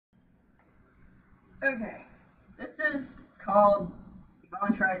Okay. This is called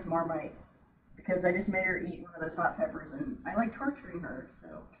Yvonne Tries Marmite because I just made her eat one of those hot peppers and I like torturing her,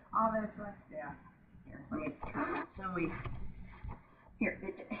 so. Obviously. Yeah. Here, let me. So here.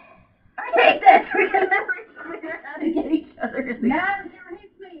 I hate this! We can never figure out how to get each other in the. Now you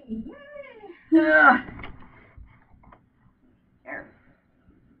hate me! Yay! Here.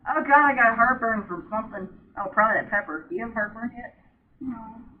 Oh god, I got heartburn from something. Oh, probably that pepper. Do you have heartburn yet? No.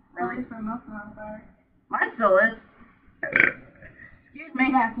 Really? It's my muscle on fire. Mine still is. Excuse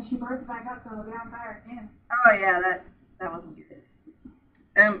me. Yeah, so she broke it back up so it'll be on fire again. Oh yeah, that wasn't good.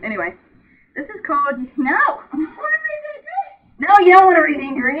 Anyway. This is called, no! What did they do? No, you don't want to read the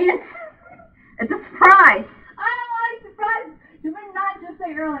ingredients. It's a surprise. I don't like surprises. You did not just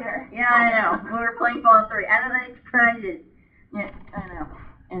say earlier. Yeah, I know. We were playing Fallout 3. I don't like surprises. Yeah, I know.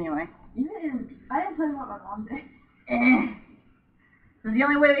 Anyway. I didn't tell you what my mom did. This is the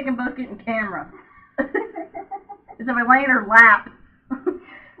only way we can both get in camera. Is if I lay in her lap.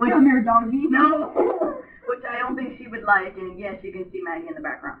 Come here, doggy. No. Which I don't think she would like. And yes, you can see Maggie in the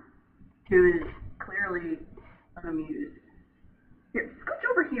background. Who is clearly unamused. Here, scooch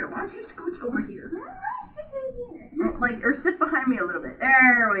over here. Why don't you scooch over here? Like, or sit behind me a little bit.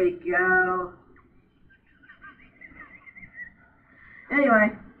 There we go.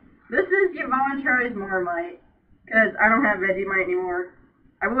 Anyway, this is Yvonne Tries Marmite, because I don't have Vegemite anymore.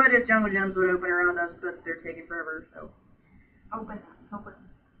 I would if Jungle Gems would open around us, but they're taking forever, so. Open. I'm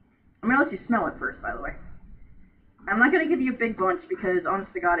going to let you smell it first, by the way. I'm not going to give you a big bunch, because,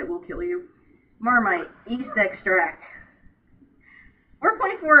 honest to God, it will kill you. Marmite, yeast extract.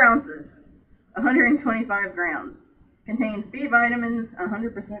 4.4 ounces, 125 grams. Contains B vitamins,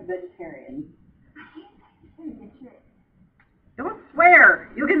 100% vegetarian. Don't swear!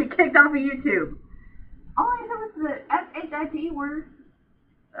 You'll get me kicked off of YouTube. All I know is the S-H-I-T word.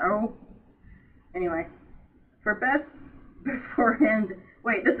 Oh. Anyway. For best before end...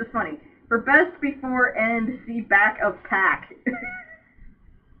 Wait, this is funny. For best before end, see back of pack.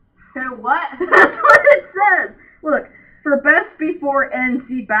 So what? That's what it says! Look. For best before end,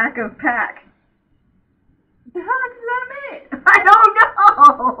 see back of pack. The hell does that mean? I don't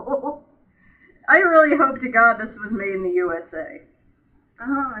know! I really hope to God this was made in the USA. Oh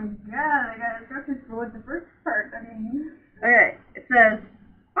my god, I got instructions for what the first part, I mean. Okay, it says,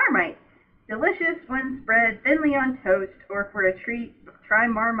 Marmite. Delicious when spread thinly on toast, or for a treat, try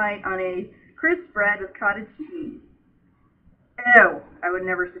Marmite on a crisp bread with cottage cheese. Ew, I would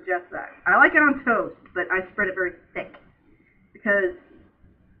never suggest that. I like it on toast, but I spread it very thick. Because,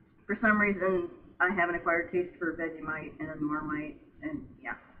 for some reason, I have an acquired taste for Vegemite and Marmite, and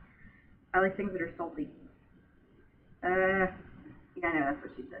yeah. I like things that are salty. Yeah, I know, that's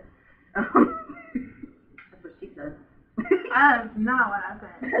what she said. That's what she said. That's not what I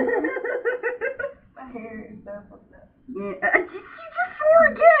said. My hair is so fucked up. Yeah, you just swore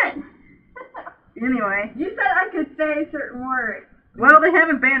again! Anyway. You said I could say certain words. Well, they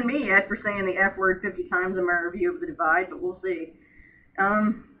haven't banned me yet for saying the F word 50 times in my review of The Divide, but we'll see.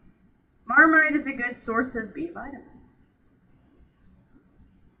 Marmite is a good source of B vitamins.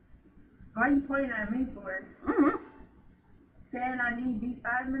 Why are you pointing at me for it? Saying I need B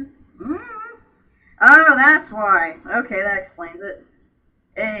vitamins? Oh, that's why. Okay, that explains it.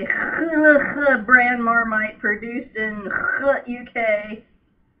 A brand Marmite produced in UK.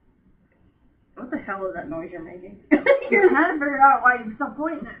 What the hell is that noise you're making? You're trying to figure out why you're still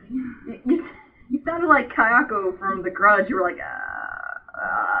pointing at me. You sounded like Kayako from The Grudge. You were like,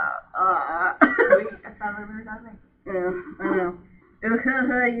 That's not what we were talking. Yeah, I know.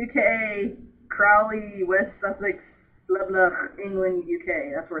 UK, Crowley, West Sussex, blah blah, England, UK.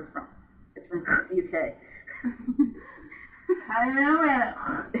 That's where it's from. It's from UK. I don't know it.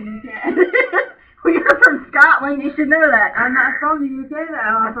 UK. Well, you're from Scotland. You should know that. I'm not from the UK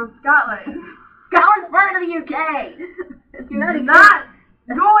though. I'm from Scotland. Scotland's part of the UK. It's not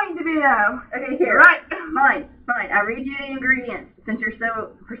going to be though. Okay, here. Right. Fine. I'll read you the ingredients since you're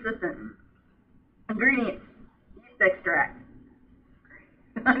so persistent. Ingredients. Yeast extract.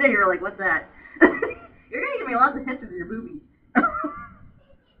 I know you were like, what's that? You're going to give me lots of hits with your boobies.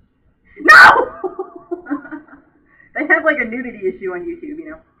 No! They have like a nudity issue on YouTube, you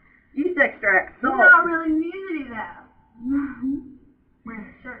know. Yeast extract, salt. It's not really nudity though. Wearing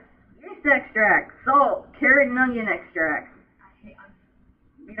a shirt. Yeast extract, salt, carrot and onion extract. I hate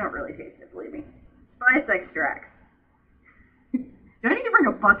onions. You don't really taste it, believe me. Spice extract. Do I need to bring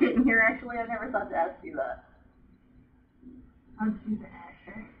a bucket in here, actually? I never thought to ask you that. I'll just use an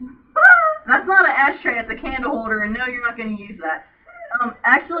ashtray. That's not an ashtray, it's a candle holder, and no, you're not going to use that.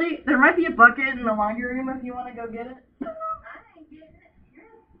 Actually, there might be a bucket in the laundry room if you want to go get it. I ain't getting it.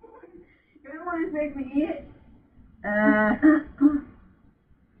 You're the one always make me eat it.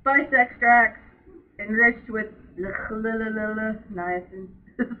 Spice extracts enriched with niacin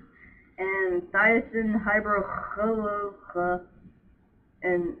and thiacin hydrochloroquine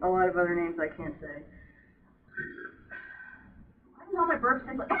and a lot of other names I can't say. Why is all my burps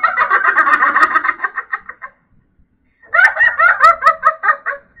like what?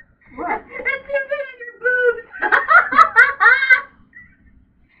 It's something in your boobs.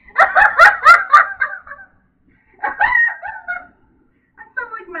 I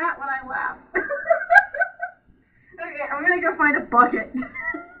sound like Matt when I laugh. Okay, I'm gonna go find a bucket.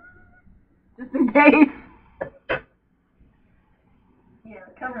 Just in case. Yeah,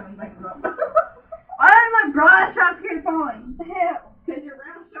 cover them things up. Why does my bra strap keep falling? What the hell? Because you're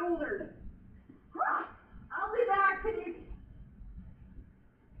round shouldered. I'll be back. Can you?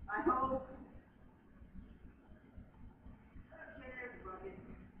 I hope.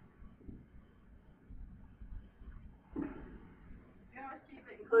 You always keep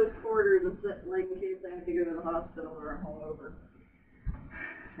it in close quarters and sit, like, in case I have to go to the hospital or I'm hungover.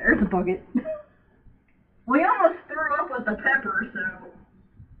 There's a bucket. We almost threw up with the pepper, so.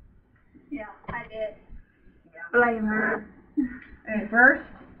 Yeah, I did. Yeah. Blame her. Okay, first.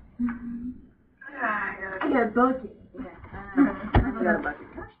 I got a bucket. Yeah. I got a bucket.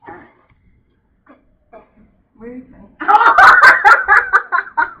 Gosh darn it. Where is it?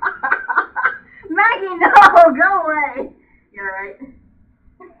 Maggie, no! Go away! You alright?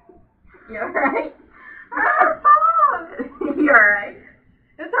 You alright? Her fault. You alright?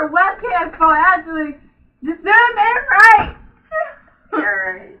 It's her webcam's fault. Actually, just do it there right. You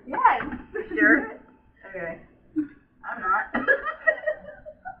alright? Yes. Sure? Okay. I'm not.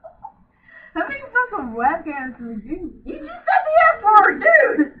 How many fucking webcams do we do? You just said the F word,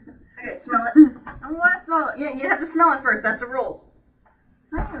 dude! Okay, smell it. I want to smell it. Yeah, you have to smell it first. That's the rule.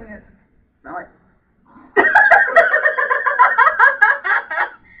 Smell it. Smell it.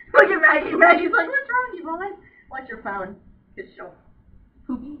 Look at Maggie. Maggie's like, what's wrong, Yvonne? Watch your phone. It's she'll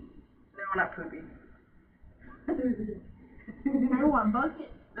poopy. No, not poopy. I want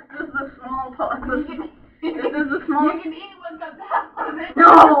bucket. This is the small pot. This is the small. You can eat what comes out of it.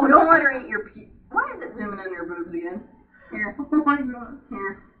 No, don't let her eat your pee. Why is it zooming in your boobs again? Here. Oh my god.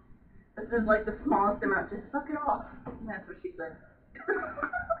 Here. This is like the smallest amount. Just suck it off. That's what she said.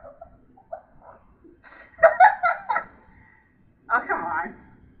 Oh, come on.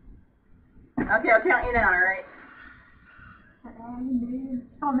 Okay, I'll count you down, alright? It's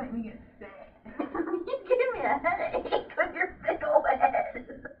gonna make me get sick. You give me a headache with your big old head.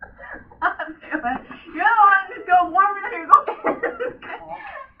 You're the one who's going warmer than you're going.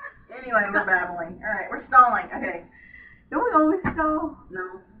 Anyway, we're babbling. Alright, we're stalling. Okay. Don't we always stall?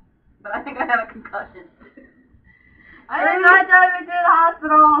 No. But I think I have a concussion. I did not drive me to the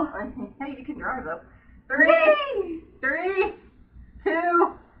hospital. Hey, you can drive though. 3,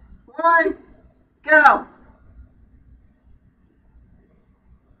 2, 1, go.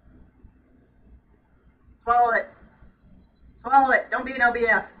 Swallow it. Swallow it. Don't be an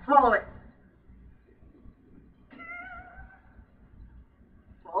OBF. Swallow it.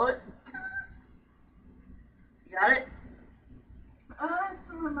 Swallow it. You got it? It's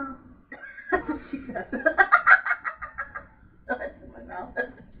in my mouth. That's what she said. That's in my mouth.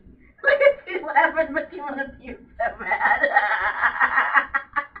 Look at you laughing, but you want to puke so bad.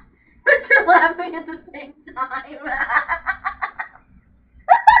 But you're laughing at the same time.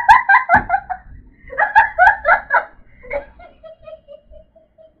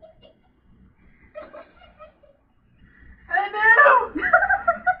 I knew!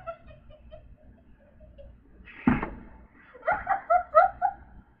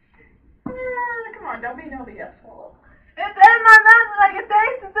 Come on, don't be an OBS. Swallow. It's in my mouth and I can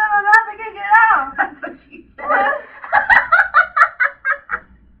taste it in my mouth. I can't get it out. That's what she said.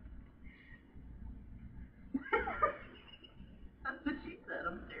 That's what she said.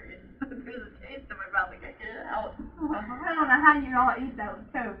 I'm serious. There's a taste in my mouth. I can't get it out. I don't know how you all eat that with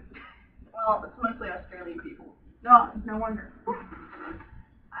toast. Well, it's mostly Australian people. No, no wonder.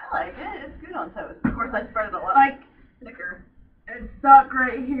 I like it. It's good on toast. Of course, I spread it a lot. Like, thicker. it's stuck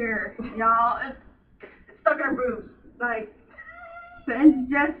right here, y'all. It's stuck in her boobs. Like, the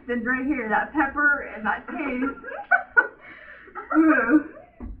indigestion right here, that pepper and that taste. Ooh.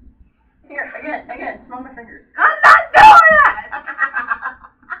 Here, again, smell my fingers. I'm not doing that!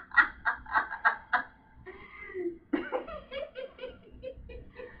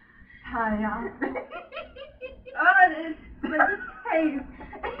 Hi, y'all. Oh, it's the taste.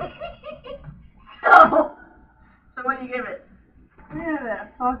 So what do you give it? Yeah,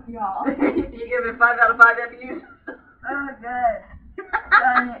 fuck y'all. You give it a 5 out of 5 FUs? Oh, good.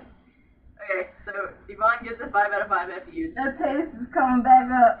 Done it. Okay. 5 out of 5 FUs. That pace is coming back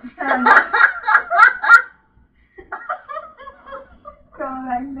up. Coming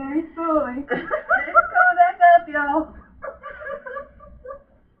back very slowly. It's coming back up, y'all.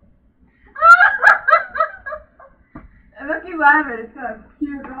 And look, you laughing. It's got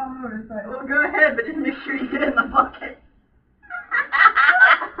puke all over the place. Well, go ahead, but just make sure you get in the bucket.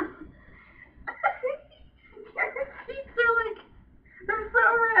 Your cheeks are like, they're so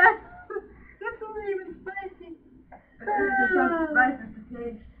red. This isn't even spicy. It's so spicy to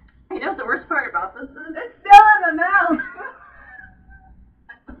taste. You know what the worst part about this is? It's still in the mouth.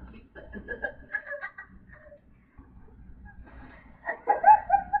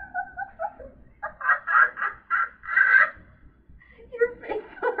 Your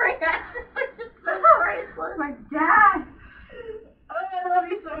facial reactions are just so priceless. Oh my God. Oh, I love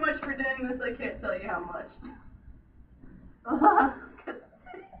you so much for doing this. I can't tell you how much.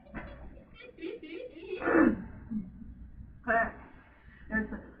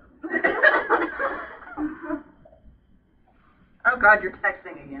 Oh God, you're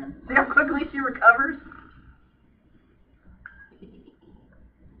texting again. See how quickly she recovers?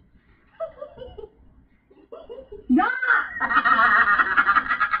 No!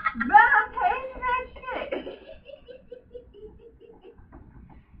 But I'm tasting that shit.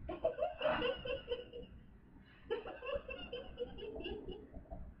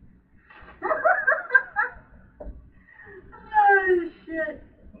 Oh shit.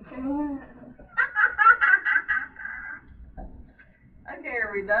 Okay,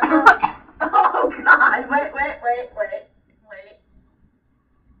 are we done? Oh God, wait.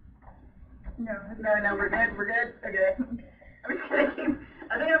 No, No, we're good. Okay. I'm just gonna keep,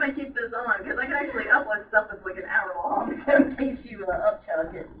 I think I'm gonna keep this on, because I can actually upload stuff that's like an hour long, so in case you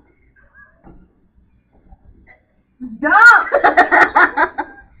upchug it. Stop!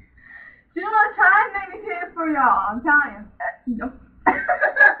 Too much time made me pay for y'all, I'm telling you. Nope.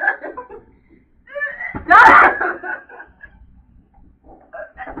 Stop!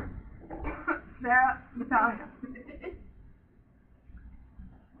 Sarah, I'm telling you.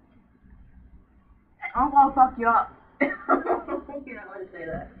 I'm gonna fuck you up. You're not allowed to say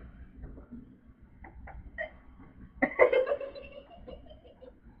that.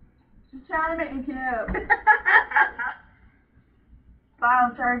 She's trying to make me cute.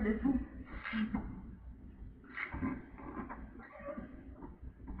 File charges.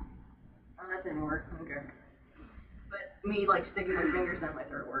 Oh, that didn't work. Okay. But me, like, sticking my fingers down my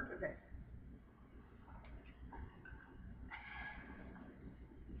throat worked. Okay.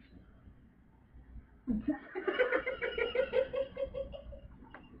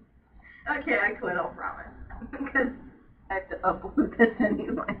 Okay, I quit, I'll promise. Because I have to upload this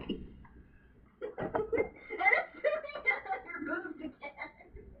anyway.